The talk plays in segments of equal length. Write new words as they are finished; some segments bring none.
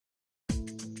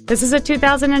This is a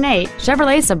 2008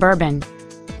 Chevrolet Suburban.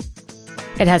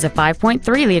 It has a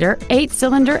 5.3-liter,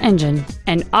 8-cylinder engine,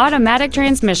 an automatic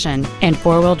transmission, and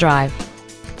 4-wheel drive.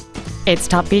 Its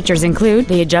top features include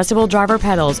the adjustable driver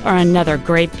pedals are another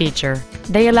great feature.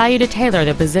 They allow you to tailor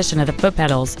the position of the foot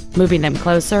pedals, moving them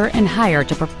closer and higher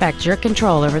to perfect your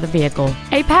control over the vehicle.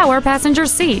 A power passenger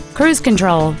seat, cruise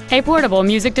control, a portable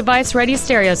music device ready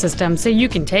stereo system so you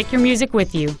can take your music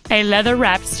with you, a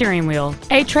leather-wrapped steering wheel,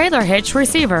 a trailer hitch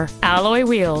receiver, alloy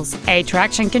wheels, a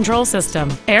traction control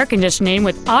system, air conditioning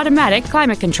with automatic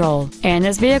climate control, and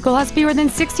this vehicle has fewer than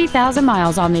 60,000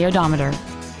 miles on the odometer.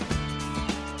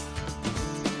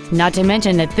 Not to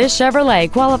mention that this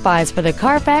Chevrolet qualifies for the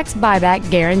Carfax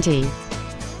buyback guarantee.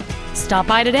 Stop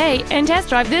by today and test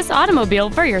drive this automobile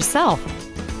for yourself.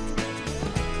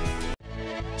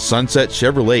 Sunset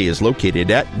Chevrolet is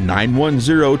located at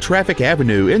 910 Traffic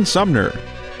Avenue in Sumner.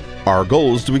 Our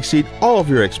goal is to exceed all of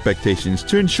your expectations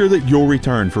to ensure that you'll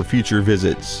return for future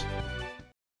visits.